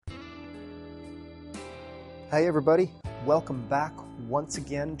Hi everybody, welcome back once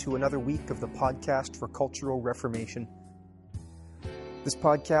again to another week of the Podcast for Cultural Reformation. This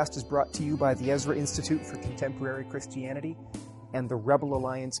podcast is brought to you by the Ezra Institute for Contemporary Christianity and the Rebel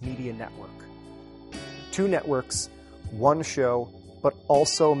Alliance Media Network. Two networks, one show, but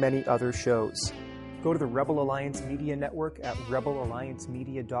also many other shows. Go to the Rebel Alliance Media Network at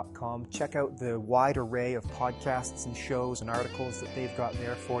rebelalliancemedia.com. Check out the wide array of podcasts and shows and articles that they've got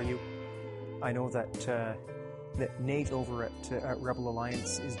there for you. I know that Nate over at Rebel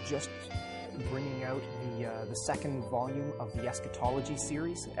Alliance is just bringing out the second volume of the Eschatology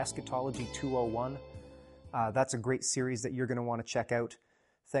series, Eschatology 201. That's a great series that you're going to want to check out.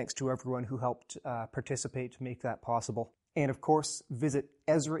 Thanks to everyone who helped participate to make that possible. And of course, visit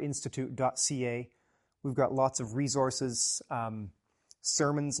EzraInstitute.ca. We've got lots of resources,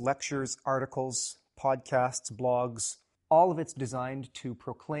 sermons, lectures, articles, podcasts, blogs. All of it's designed to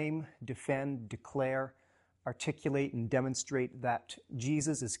proclaim, defend, declare, articulate and demonstrate that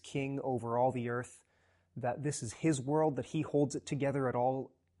Jesus is king over all the earth, that this is his world, that he holds it together at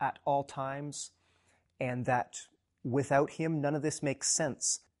all times, and that without him, none of this makes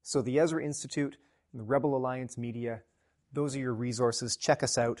sense. So the Ezra Institute and the Rebel Alliance Media, those are your resources. Check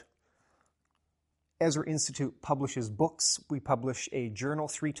us out. Ezra Institute publishes books. We publish a journal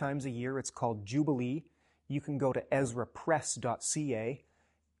 3 times a year. It's called Jubilee. You can go to ezrapress.ca.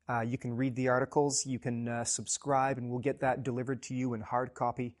 You can read the articles, you can subscribe, and we'll get that delivered to you in hard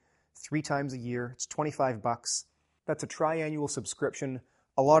copy 3 times a year. It's $25. That's a triannual subscription.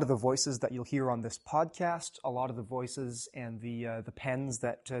 A lot of the voices that you'll hear on this podcast, a lot of the voices and the pens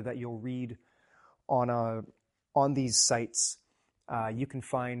that you'll read on these sites, you can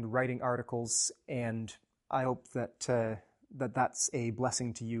find writing articles, and I hope that that's a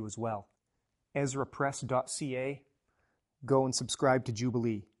blessing to you as well. EzraPress.ca. Go and subscribe to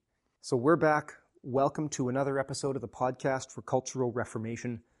Jubilee. So we're back. Welcome to another episode of the Podcast for Cultural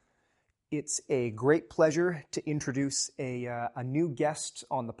Reformation. It's a great pleasure to introduce a new guest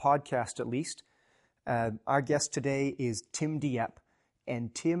on the podcast, at least. Our guest today is Tim Dieppe,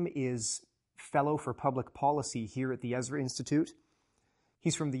 and Tim is Fellow for Public Policy here at the Ezra Institute.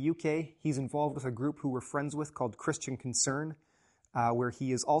 He's from the UK. He's involved with a group who we're friends with called Christian Concern, where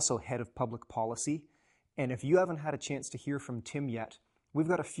he is also head of public policy. And if you haven't had a chance to hear from Tim yet, we've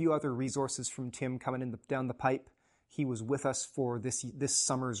got a few other resources from Tim coming down the pipe. He was with us for this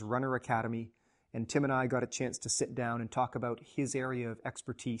summer's Runner Academy, and Tim and I got a chance to sit down and talk about his area of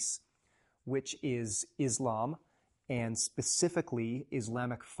expertise, which is Islam, and specifically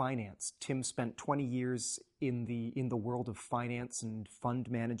Islamic finance. Tim spent 20 years in the world of finance and fund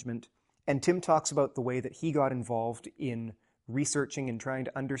management, and Tim talks about the way that he got involved in researching and trying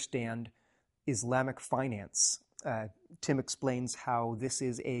to understand Islamic finance. Tim explains how this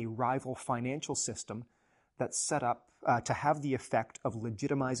is a rival financial system that's set up to have the effect of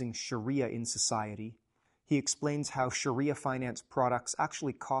legitimizing Sharia in society. He explains how Sharia finance products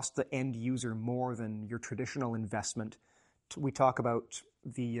actually cost the end user more than your traditional investment. We talk about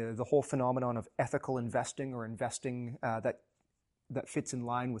the whole phenomenon of ethical investing, or investing that fits in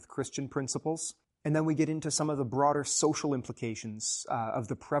line with Christian principles. And then we get into some of the broader social implications of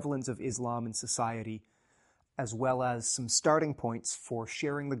the prevalence of Islam in society, as well as some starting points for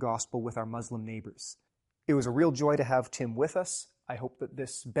sharing the gospel with our Muslim neighbors. It was a real joy to have Tim with us. I hope that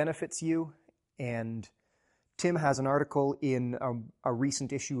this benefits you. And Tim has an article in a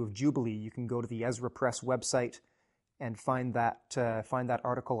recent issue of Jubilee. You can go to the Ezra Press website and find that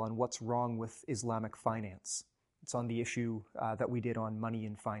article on what's wrong with Islamic finance. It's on the issue that we did on money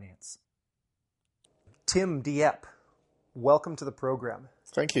and finance. Tim Dieppe, welcome to the program.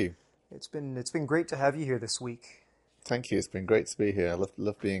 Thank you. It's been great to have you here this week. Thank you. It's been great to be here. I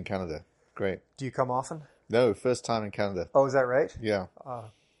love being in Canada. Great. Do you come often? No, first time in Canada. Oh, is that right? Yeah.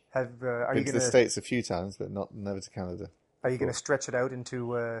 Are Been you to the States a few times, but never to Canada. Are you going to stretch it out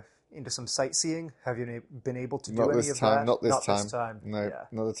into some sightseeing? Have you been able to do Not any this of time. that? Not this This time. No, Yeah.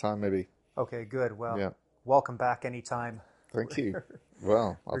 another time maybe. Okay, good. Well, Yeah. Welcome back anytime. Thank you.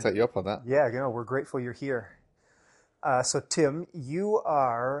 Well, I'll take you up on that. Yeah, we're grateful you're here. So Tim,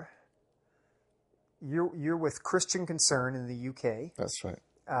 you're with Christian Concern in the UK. That's right.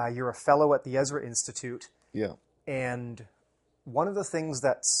 You're a fellow at the Ezra Institute. Yeah. And one of the things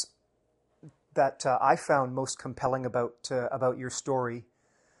that I found most compelling about your story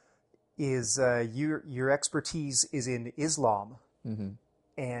is your expertise is in Islam,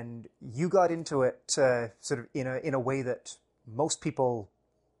 and you got into it sort of in a way that most people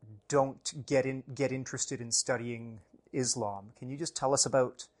don't get interested in studying Islam. Can you just tell us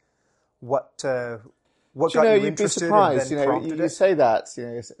about what What Do you got know, you you'd be interested and surprised. then You know, prompted you it? say that, you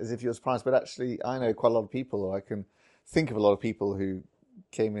know, as if you're surprised, but actually, I know quite a lot of people, or I can think of a lot of people who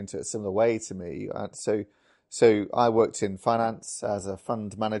came into it a similar way to me. So I worked in finance as a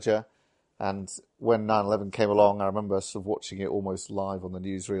fund manager, and when 9/11 came along, I remember sort of watching it almost live on the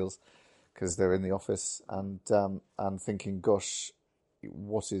newsreels because they're in the office, and thinking, gosh,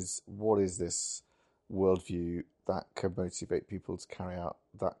 what is this worldview that could motivate people to carry out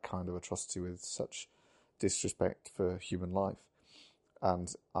that kind of atrocity with such disrespect for human life?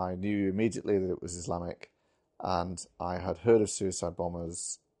 And I knew immediately that it was Islamic, and I had heard of suicide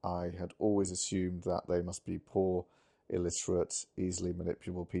bombers. I had always assumed that they must be poor, illiterate, easily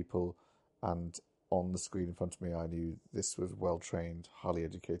manipulable people, and on the screen in front of me, I knew this was well-trained, highly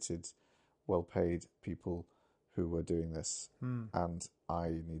educated, well-paid people who were doing this. And I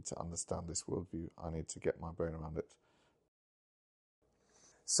need to understand this worldview. I need to get my brain around it.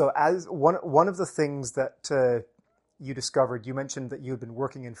 So, as one of the things that you discovered, you mentioned that you had been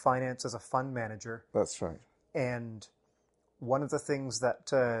working in finance as a fund manager, That's right. and one of the things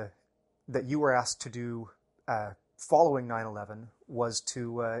that you were asked to do following 9/11 was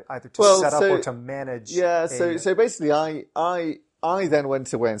to either to set up or to manage. Yeah, so basically, I then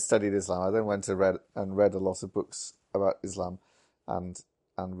went away and studied Islam. I then went to read a lot of books about Islam, and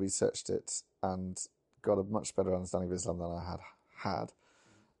researched it, and got a much better understanding of Islam than I had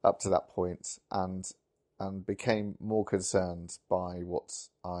up to that point, and became more concerned by what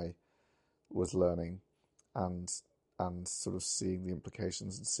I was learning, and sort of seeing the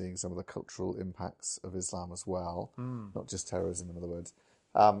implications and seeing some of the cultural impacts of Islam as well, not just terrorism, in other words,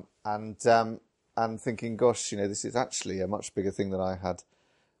 and thinking, gosh, you know, this is actually a much bigger thing than I had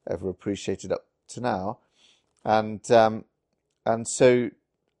ever appreciated up to now, and so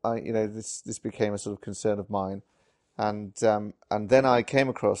you know, this became a sort of concern of mine, and then I came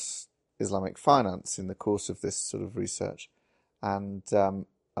across Islamic finance in the course of this sort of research, and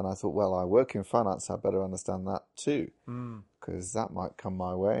I thought, well, I work in finance, I better understand that too, because that might come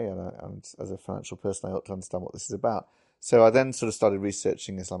my way, and as a financial person, I ought to understand what this is about. So I then sort of started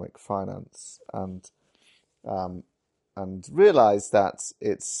researching Islamic finance, and realized that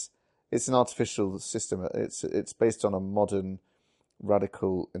it's an artificial system. It's based on a modern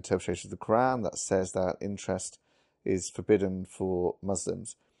radical interpretation of the Quran that says that interest is forbidden for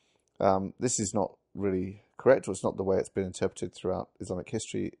Muslims. This is not really correct, or it's not the way it's been interpreted throughout Islamic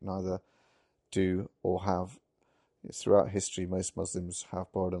history. Neither do or have. Throughout history, most Muslims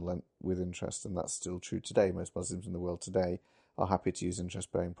have borrowed and lent with interest, and that's still true today. Most Muslims in the world today are happy to use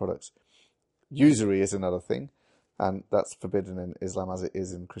interest-bearing products. Usury is another thing, and that's forbidden in Islam as it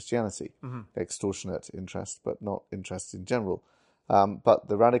is in Christianity. Extortionate interest, but not interest in general. But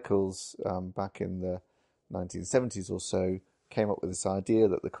the radicals, back in the 1970s or so, came up with this idea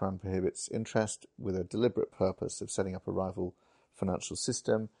that the Quran prohibits interest with a deliberate purpose of setting up a rival financial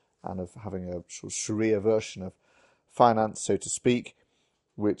system and of having a sort of Sharia version of finance, so to speak,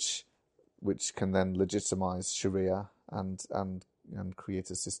 which can then legitimize Sharia and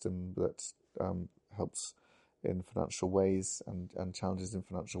create a system that helps in financial ways and challenges in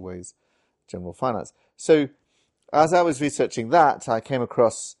financial ways general finance. So as I was researching that, I came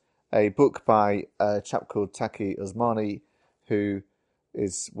across a book by a chap called Taqi Usmani, who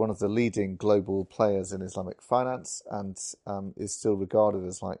is one of the leading global players in Islamic finance, and is still regarded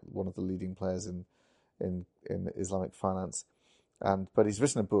as like one of the leading players in Islamic finance. But he's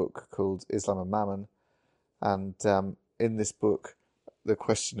written a book called Islam and Mammon, and in this book, the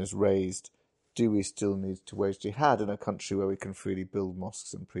question is raised: do we still need to wage jihad in a country where we can freely build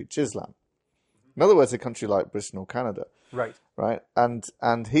mosques and preach Islam? In other words, a country like Britain or Canada. Right.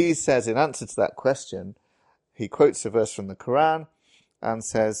 And he says, in answer to that question, he quotes a verse from the Quran and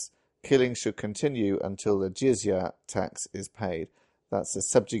says, killing should continue until the jizya tax is paid. That's a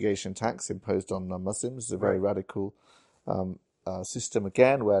subjugation tax imposed on non-Muslims. It's a very radical system,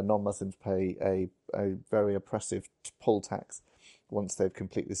 again, where non-Muslims pay a very oppressive poll tax once they've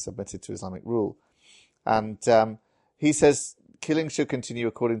completely submitted to Islamic rule. And he says killing should continue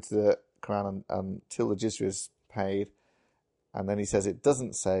according to the Quran until the jizya is paid. And then he says it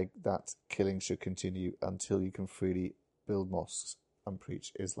doesn't say that killing should continue until you can freely build mosques and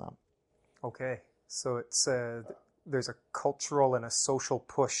preach Islam. Okay, so it's there's a cultural and a social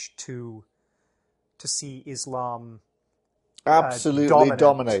push to see Islam absolutely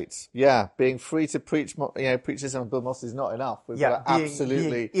dominate. Yeah, being free to preach, preach Islam and build mosques is not enough. We've got to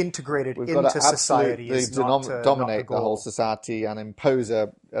absolutely being integrated into society is not dominate the the whole society and impose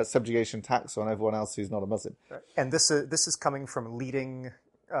a subjugation tax on everyone else who's not a Muslim. And this is coming from leading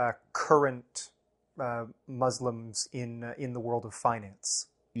current Muslims in the world of finance.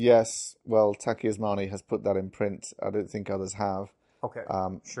 Yes, well, Taqi Usmani has put that in print. I don't think others have, Okay,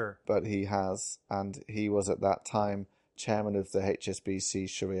 sure. but he has, and he was at that time chairman of the HSBC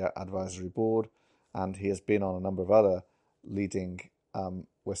Sharia Advisory Board, and he has been on a number of other leading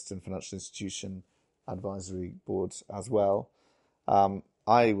Western financial institution advisory boards as well.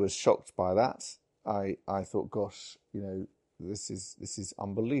 I was shocked by that. I thought, gosh, this is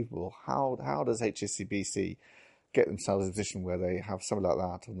unbelievable. How does HSBC get themselves in a position where they have somebody like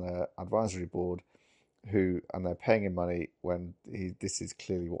that on their advisory board, and they're paying him money when this is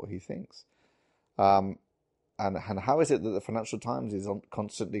clearly what he thinks. And how is it that the Financial Times is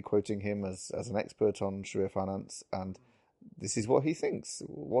constantly quoting him as an expert on Sharia finance, and this is what he thinks?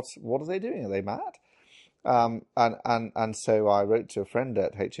 What are they doing? Are they mad? And so I wrote to a friend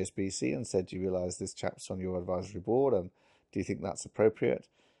at HSBC and said, do you realise this chap's on your advisory board, and do you think that's appropriate?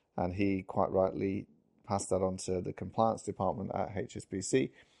 And he quite rightly passed that on to the compliance department at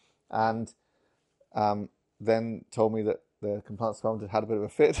HSBC, and then told me that the compliance department had a bit of a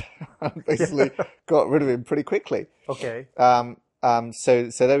fit and basically got rid of him pretty quickly. Okay.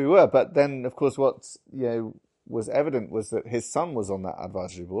 So there we were. But then, of course, what was evident was that his son was on that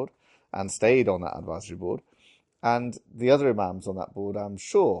advisory board and stayed on that advisory board, and the other imams on that board, I'm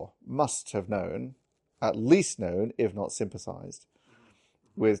sure, must have known, at least known, if not sympathised,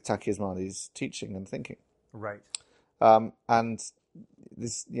 with Taqi Usmani's teaching and thinking. Right. And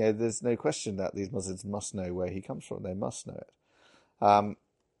this, there's no question that these Muslims must know where he comes from. They must know it.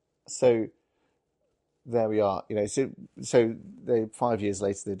 So there we are. So they 5 years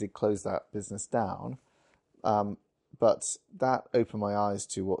later they did close that business down. But that opened my eyes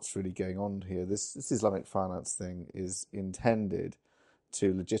to what's really going on here. This Islamic finance thing is intended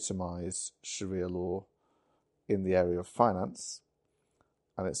to legitimize Sharia law in the area of finance.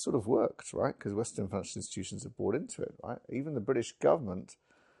 And it sort of worked, right? Because Western financial institutions have bought into it, right? Even the British government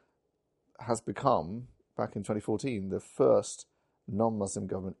has become, back in 2014, the first non-Muslim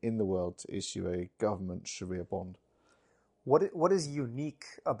government in the world to issue a government Sharia bond. What is unique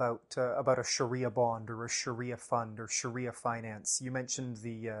about a Sharia bond or a Sharia fund or Sharia finance? You mentioned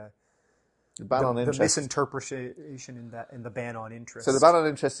the ban on interest. The misinterpretation in the ban on interest. So the ban on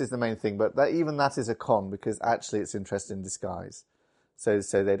interest is the main thing, but even that is a con, because actually it's interest in disguise. So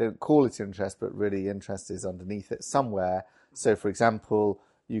they don't call it interest, but really interest is underneath it somewhere. So, for example,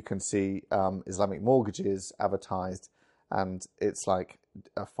 you can see Islamic mortgages advertised, and it's like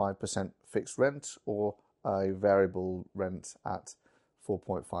a 5% fixed rent or a variable rent at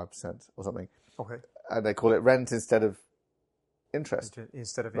 4.5% or something. Okay. And they call it rent instead of interest.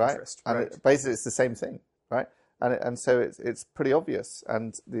 Instead of right? interest, and right? Basically, it's the same thing, right? And so it's pretty obvious.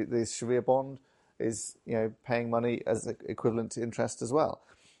 And the Sharia bond is paying money as equivalent to interest as well,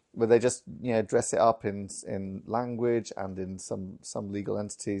 but they just dress it up in language and in some legal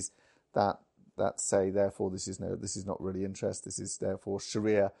entities that say therefore this is not really interest, this is therefore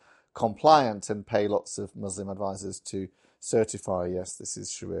Sharia compliant, and pay lots of Muslim advisors to certify yes, this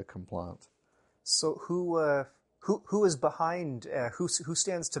is Sharia compliant. So who is behind who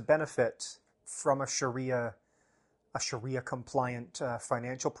stands to benefit from a Sharia compliant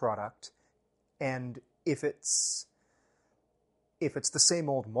financial product? And if it's the same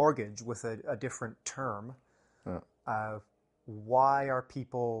old mortgage with a different term, why are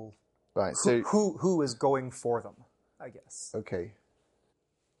people right? Who is going for them? I guess. Okay.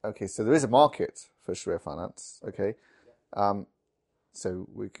 So there is a market for Sharia finance. Okay, so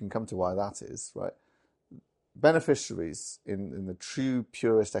we can come to why that is, right? Beneficiaries in the true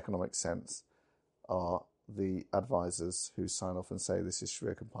purest economic sense are the advisors who sign off and say this is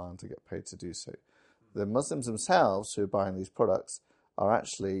Sharia compliant to get paid to do so. The Muslims themselves who are buying these products are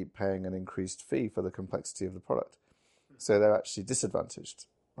actually paying an increased fee for the complexity of the product, so they're actually disadvantaged,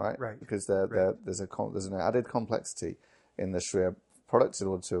 right? Right. Because there's an added complexity in the Sharia products in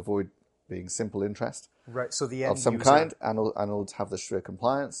order to avoid being simple interest, right? So the end of some user, kind, and order to have the Sharia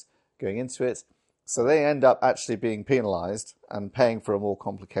compliance going into it. So they end up actually being penalised and paying for a more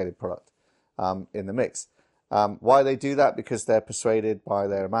complicated product in the mix. Why they do that? Because they're persuaded by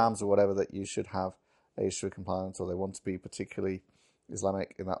their imams or whatever that you should have a Sharia compliance, or they want to be particularly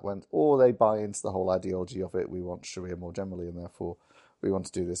Islamic in that way, or they buy into the whole ideology of it. We want Sharia more generally, and therefore we want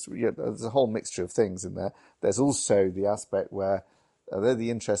to do this. There's a whole mixture of things in there. There's also the aspect where, although the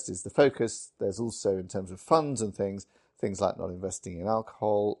interest is the focus, there's also, in terms of funds and things like not investing in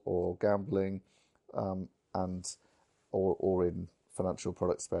alcohol or gambling, or in financial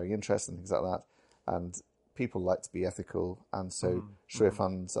products bearing interest and things like that. And people like to be ethical, and so Sharia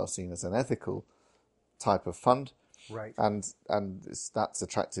funds are seen as an ethical type of fund, right? And that's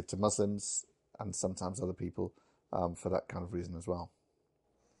attractive to Muslims and sometimes other people for that kind of reason as well.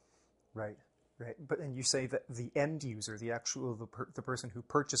 Right. Right. But and you say that the end user, the person who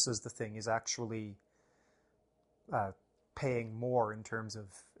purchases the thing, is actually uh, paying more in terms of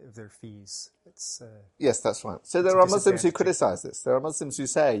their fees. Yes, that's right. So It's a there are Muslims who disadvantage. criticize this. There are Muslims who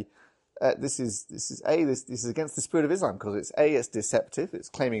say this is against the spirit of Islam because it's deceptive. It's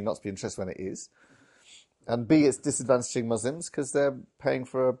claiming not to be interested when it is, and B, it's disadvantaging Muslims because they're paying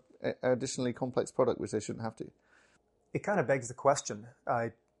for an additionally complex product which they shouldn't have to. It kind of begs the question.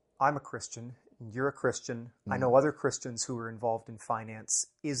 I'm a Christian. You're a Christian. I know other Christians who are involved in finance.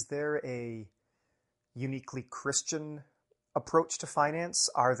 Is there a uniquely Christian approach to finance?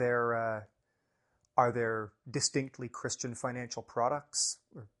 Are there distinctly Christian financial products?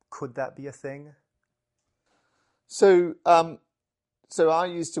 Or could that be a thing? So, so I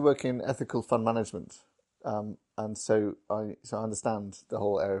used to work in ethical fund management, and so I understand the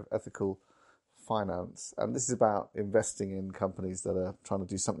whole area of ethical finance, and this is about investing in companies that are trying to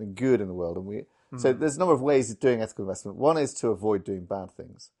do something good in the world. And so there's a number of ways of doing ethical investment. One is to avoid doing bad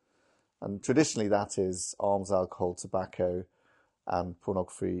things, and traditionally that is arms, alcohol, tobacco, and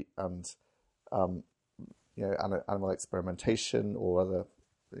pornography, and animal experimentation or other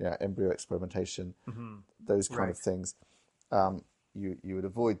embryo experimentation, those kind of things. You would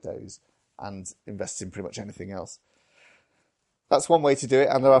avoid those and invest in pretty much anything else. That's one way to do it,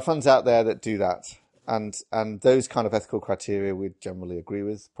 and there are funds out there that do that. And those kind of ethical criteria we'd generally agree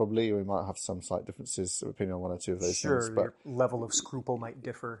with, probably. We might have some slight differences of opinion on one or two of those things. Sure, your level of scruple might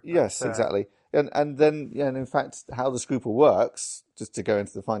differ. Yes, exactly. And then, and in fact, how the scruple works, just to go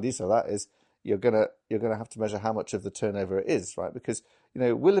into the fine detail of that, is you're gonna have to measure how much of the turnover it is, right? Because,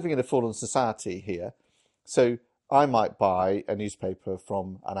 we're living in a fallen society here. So I might buy a newspaper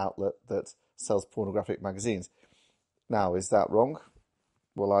from an outlet that sells pornographic magazines. Now, is that wrong?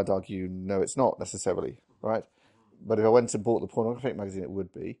 Well, I'd argue no, it's not necessarily, right? But if I went and bought the pornographic magazine, it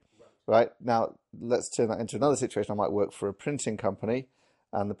would be, right? Now, let's turn that into another situation. I might work for a printing company,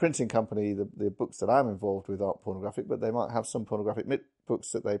 and the printing company, the books that I'm involved with aren't pornographic, but they might have some pornographic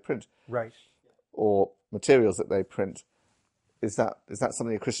books that they print. Right. Or materials that they print. Is that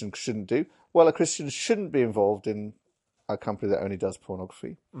something a Christian shouldn't do? Well, a Christian shouldn't be involved in a company that only does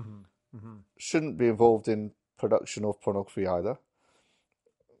pornography. Shouldn't be involved in production of pornography either.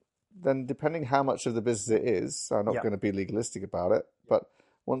 Then, depending how much of the business it is, I'm not going to be legalistic about it, but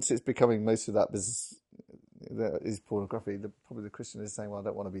once it's becoming most of that business is pornography, probably the Christian is saying, well, I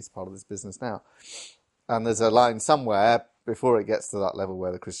don't want to be part of this business now. And there's a line somewhere before it gets to that level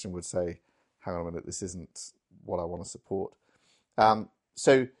where the Christian would say, hang on a minute, this isn't what I want to support.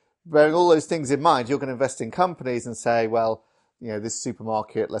 So bearing all those things in mind, you're going to invest in companies and say, well, this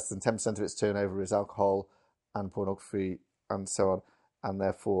supermarket, less than 10% of its turnover is alcohol and pornography and so on, and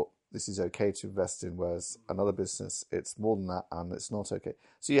therefore this is okay to invest in, whereas another business, it's more than that and it's not okay.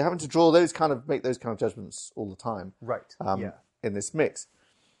 So you're having to make those kind of judgments all the time, right? In this mix.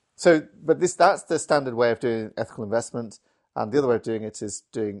 So, but that's the standard way of doing ethical investment. And the other way of doing it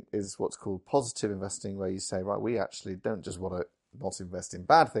is what's called positive investing, where you say, right, we actually don't just want to not invest in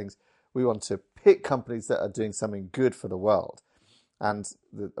bad things. We want to pick companies that are doing something good for the world. And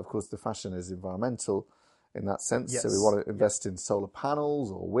of course, the fashion is environmental in that sense. Yes. So we want to invest in solar panels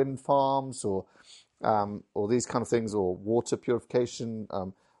or wind farms or these kind of things, or water purification,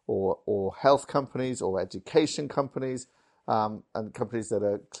 or health companies or education companies, and companies that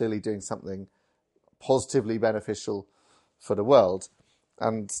are clearly doing something positively beneficial for the world,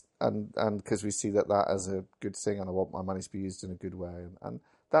 and because we see that as a good thing, and I want my money to be used in a good way, and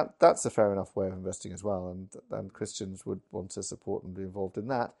that's a fair enough way of investing as well, and Christians would want to support and be involved in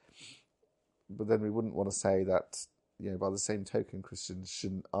that. But then we wouldn't want to say that, by the same token, Christians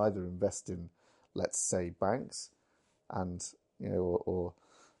shouldn't either invest in, let's say, banks, and or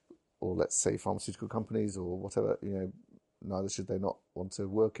let's say pharmaceutical companies or whatever. Neither should they not want to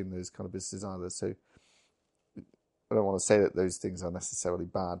work in those kind of businesses either. So I don't want to say that those things are necessarily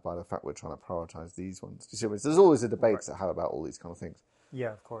bad by the fact we're trying to prioritize these ones. You see what I mean? There's always a debate to have about all these kind of things.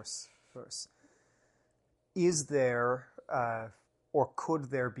 Yeah, of course. Is there, or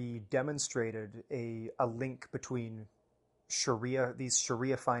could there be demonstrated a link between these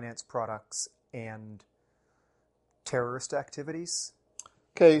Sharia finance products and terrorist activities?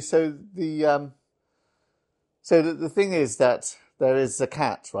 Okay, so the thing is that there is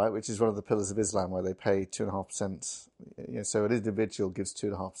zakat, right, which is one of the pillars of Islam, where they pay 2.5%. So an individual gives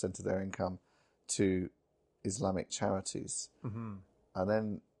 2.5% of their income to Islamic charities, and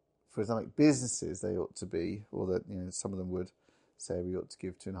then for Islamic businesses, they ought to be, or that some of them would say we ought to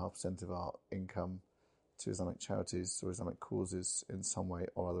give 2.5% of our income to Islamic charities or Islamic causes in some way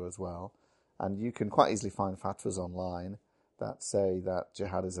or other as well. And you can quite easily find fatwas online that say that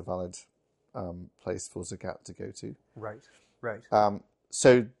jihad is a valid place for zakat to go to. Right. Right.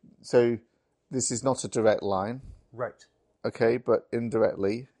 So this is not a direct line, Right. okay, but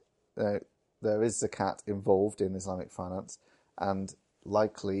indirectly, there is zakat involved in Islamic finance, and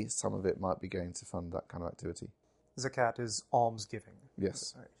likely some of it might be going to fund that kind of activity. Zakat is almsgiving.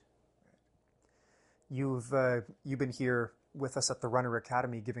 Yes. Right. You've been here with us at the Runner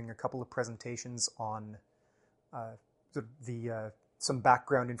Academy giving a couple of presentations on some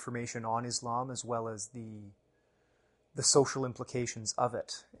background information on Islam, as well as the social implications of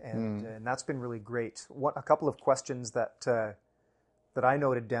it, and that's been really great. A couple of questions that I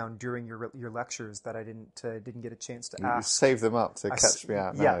noted down during your lectures that I didn't get a chance to ask. You save them up to catch me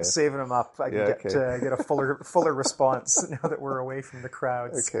out now. Yeah, saving them up. I can get a fuller response now that we're away from the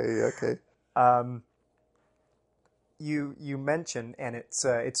crowds. Okay. You mentioned, and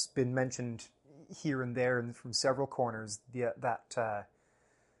it's been mentioned here and there and from several corners, that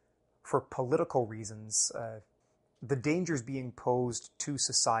for political reasons, the dangers being posed to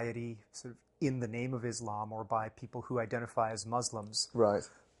society sort of in the name of Islam or by people who identify as Muslims, Right.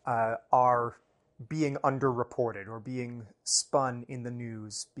 Are being underreported or being spun in the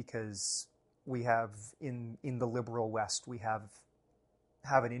news because we have in the liberal West we have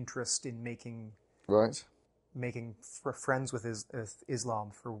an interest in making friends with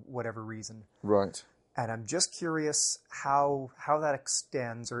Islam for whatever reason. Right. And I'm just curious how that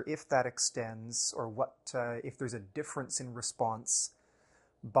extends, or if that extends, or what if there's a difference in response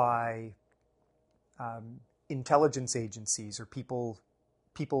by intelligence agencies or people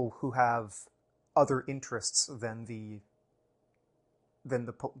who have other interests than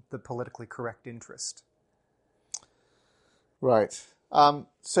the politically correct interest. Right.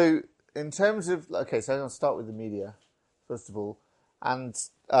 So in terms of, so I'm going to start with the media, first of all. And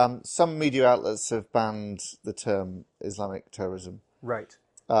some media outlets have banned the term Islamic terrorism. Right.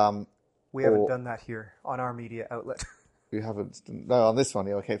 We haven't done that here on our media outlet. You haven't? No, on this one,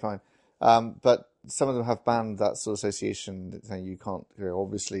 yeah, okay, fine. But some of them have banned that sort of association, saying you can't,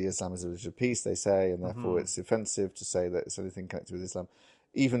 obviously Islam is a religion of peace, they say, and therefore it's offensive to say that it's anything connected with Islam,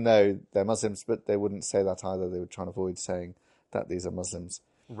 even though they're Muslims, but they wouldn't say that either. They would try and avoid saying that these are Muslims.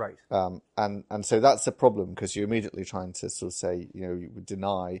 Right. And so that's a problem, because you're immediately trying to sort of say, you would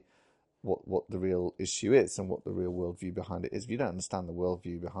deny what the real issue is and what the real worldview behind it is. If you don't understand the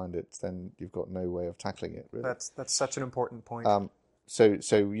worldview behind it, then you've got no way of tackling it, really. That's such an important point. So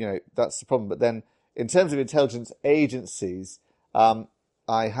that's the problem. But then in terms of intelligence agencies, I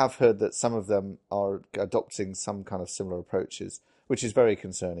have heard that some of them are adopting some kind of similar approaches, which is very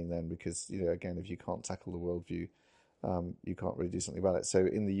concerning then, because, again, if you can't tackle the worldview, you can't really do something about it. So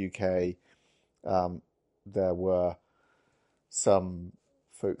in the UK, there were some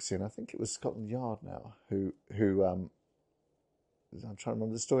folks in, I think it was Scotland Yard now, who I'm trying to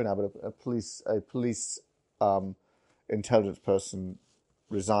remember the story now, but a police intelligence person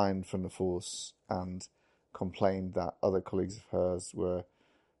resigned from the force and complained that other colleagues of hers were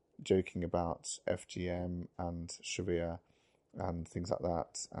joking about FGM and Sharia and things like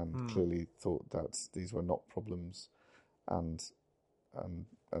that, and clearly thought that these were not problems, and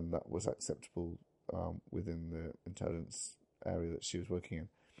that was acceptable within the intelligence area that she was working in.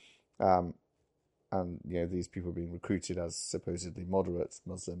 And these people are being recruited as supposedly moderate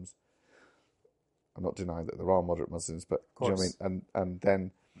Muslims. I'm not denying that there are moderate Muslims, but do you know what I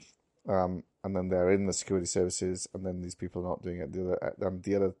mean? And then they're in the security services, and then these people are not doing it.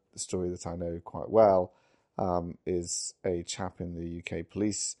 The other story that I know quite well is a chap in the UK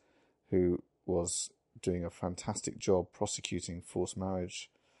police who was doing a fantastic job prosecuting forced marriage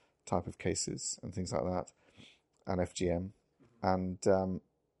type of cases and things like that, and FGM,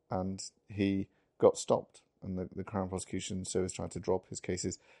 and he got stopped, and the Crown Prosecution Service tried to drop his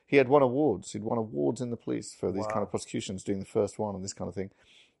cases. He had won awards. He'd won awards in the police for these kind of prosecutions, doing the first one and this kind of thing,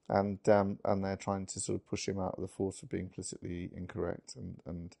 and they're trying to sort of push him out of the force for being politically incorrect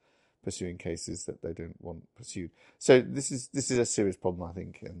and pursuing cases that they don't want pursued. So this is a serious problem, I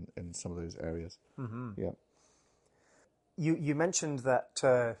think, in some of those areas. Mm-hmm. Yeah. You mentioned that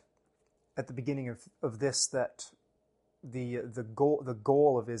at the beginning of this, that the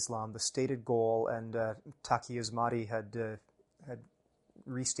goal of Islam, the stated goal, and Taqi Usmati had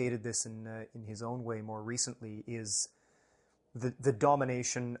restated this in his own way more recently, is the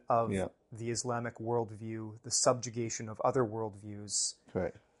domination of the Islamic worldview, the subjugation of other worldviews.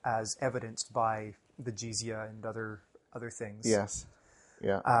 Correct. As evidenced by the jizya and other things. Yes.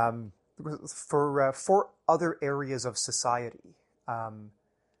 Yeah. For other areas of society,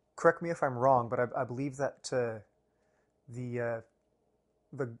 correct me if I'm wrong, but I believe that the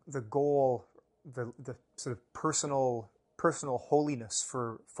goal, the sort of personal personal holiness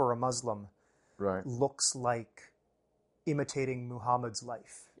for a Muslim Right. looks like imitating Muhammad's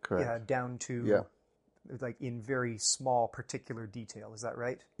life, Correct. down to Yeah. like in very small particular detail. Is that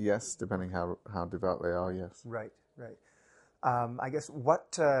right? Yes, depending how devout they are. Yes. Right, right. I guess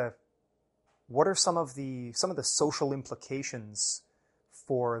what are some of the social implications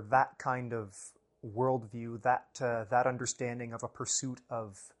for that kind of worldview, that understanding of a pursuit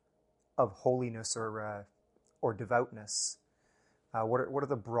of holiness or devoutness? What are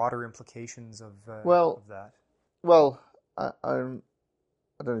the broader implications of that? Well, I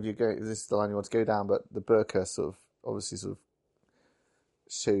don't know if this is the line you want to go down, but the burqa sort of obviously sort of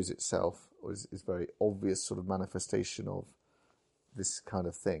shows itself, or is very obvious sort of manifestation of this kind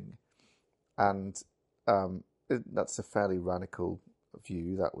of thing, and that's a fairly radical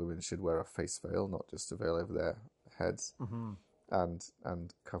view that women should wear a face veil, not just a veil over their heads, and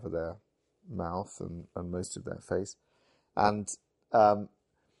cover their mouth and most of their face, and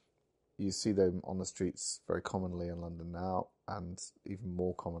you see them on the streets very commonly in London now, and even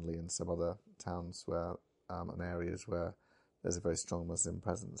more commonly in some other towns where and areas where there's a very strong Muslim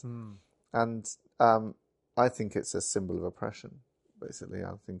presence. And I think it's a symbol of oppression, basically.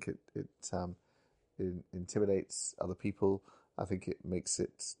 I think it intimidates other people. I think it makes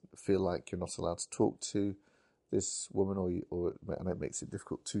it feel like you're not allowed to talk to this woman, and it makes it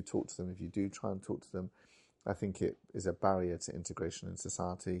difficult to talk to them if you do try and talk to them. I think it is a barrier to integration in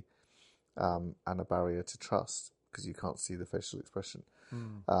society, and a barrier to trust, because you can't see the facial expression.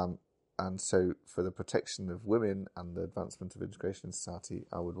 And so for the protection of women and the advancement of integration in society,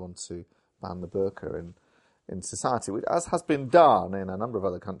 I would want to ban the burqa in society, which as has been done in a number of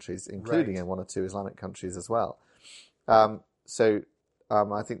other countries, including in one or two Islamic countries as well. So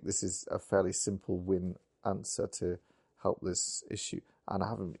I think this is a fairly simple win answer to help this issue. And I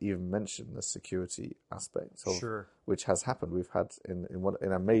haven't even mentioned the security aspect of which has happened. We've had in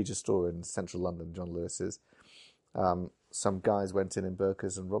a major store in central London, John Lewis's, some guys went in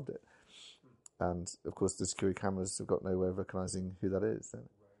burqas and robbed it. And of course, the security cameras have got no way of recognising who that is. Then,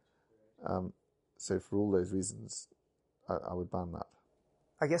 so for all those reasons, I would ban that.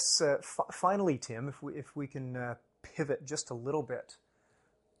 I guess finally, Tim, if we can pivot just a little bit,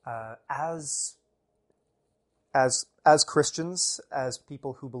 as Christians, as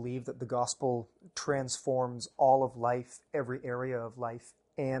people who believe that the gospel transforms all of life, every area of life,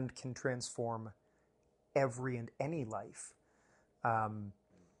 and can transform every and any life,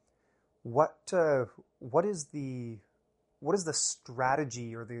 what is the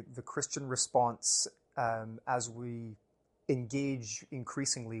strategy or the Christian response as we engage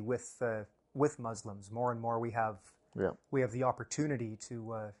increasingly with Muslims? More and more, we have the opportunity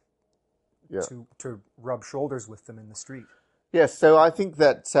to rub shoulders with them in the street. Yes, so I think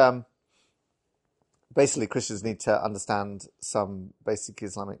that basically Christians need to understand some basic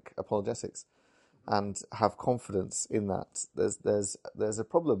Islamic apologetics and have confidence in that. There's a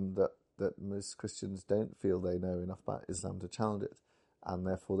problem that most Christians don't feel they know enough about Islam to challenge it, and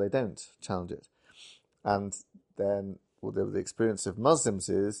therefore they don't challenge it. And then the experience of Muslims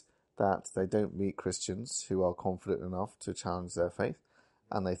is that they don't meet Christians who are confident enough to challenge their faith,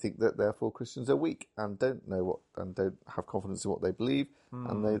 and they think that therefore Christians are weak and don't have confidence in what they believe,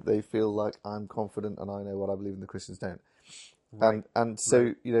 and they feel like I'm confident and I know what I believe and the Christians don't. Right. And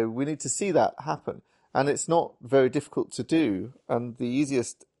so we need to see that happen, and it's not very difficult to do. And the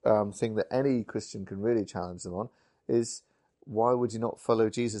easiest thing that any Christian can really challenge them on is, why would you not follow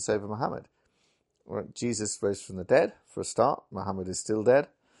Jesus over Muhammad? Right? Jesus rose from the dead, for a start. Muhammad is still dead.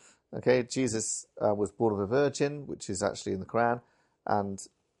 Okay, Jesus was born of a virgin, which is actually in the Quran, and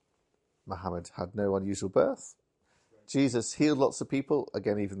Muhammad had no unusual birth. Jesus healed lots of people.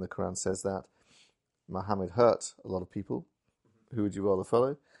 Again, even the Quran says that. Muhammad hurt a lot of people. Who would you rather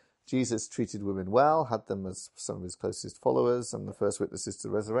follow? Jesus treated women well, had them as some of his closest followers and the first witnesses to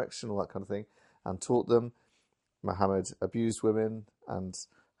the resurrection, all that kind of thing, and taught them. Muhammad abused women and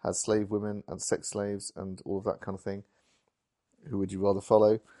had slave women and sex slaves and all of that kind of thing. Who would you rather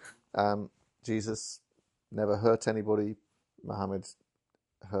follow? Jesus never hurt anybody. Muhammad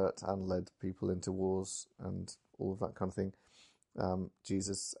hurt and led people into wars and all of that kind of thing.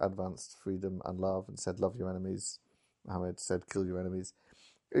 Jesus advanced freedom and love and said, love your enemies. Muhammad said, kill your enemies.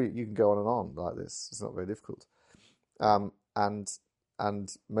 You can go on and on like this. It's not very difficult. And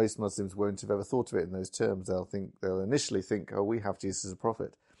most Muslims won't have ever thought of it in those terms. They'll initially think, oh, we have Jesus as a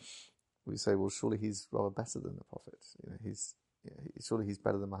prophet. We say, well, surely he's rather better than the prophet. Surely he's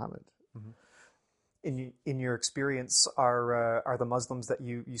better than Muhammad. Mm-hmm. In your experience, are the Muslims that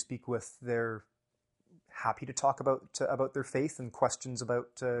you speak with, they're happy to talk about their faith and questions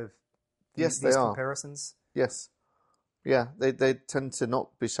about these comparisons? Yes. Yeah, they tend to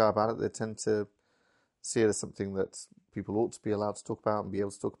not be shy about it. They tend to see it as something that people ought to be allowed to talk about and be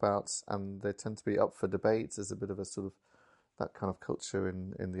able to talk about, and they tend to be up for debate. There's a bit of a sort of that kind of culture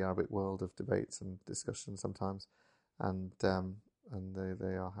in the Arabic world of debates and discussion sometimes, and they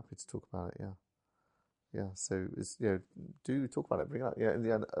are happy to talk about it. Yeah. So it's, do talk about it, bring it up. Yeah, in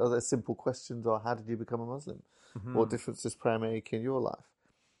the end, other simple questions are: how did you become a Muslim? Mm-hmm. What difference does prayer make in your life?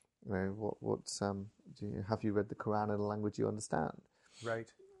 Have you read the Quran in a language you understand?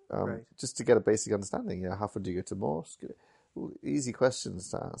 Right. Just to get a basic understanding. How often do you go to mosque? Easy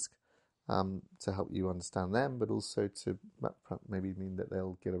questions to ask to help you understand them, but also to maybe mean that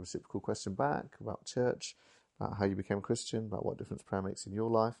they'll get a reciprocal question back about church, about how you became a Christian, about what difference prayer makes in your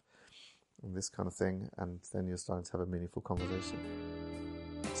life, and this kind of thing. And then you're starting to have a meaningful conversation.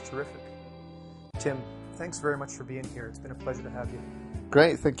 That's terrific. Tim, thanks very much for being here. It's been a pleasure to have you.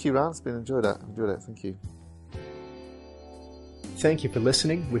 Great, thank you, Ran. It's been enjoyed it. Thank you. Thank you for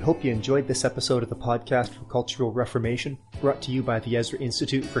listening. We hope you enjoyed this episode of the Podcast for Cultural Reformation, brought to you by the Ezra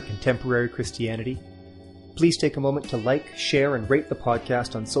Institute for Contemporary Christianity. Please take a moment to like, share, and rate the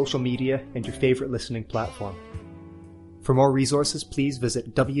podcast on social media and your favorite listening platform. For more resources, please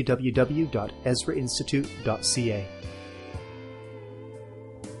visit www.ezrainstitute.ca.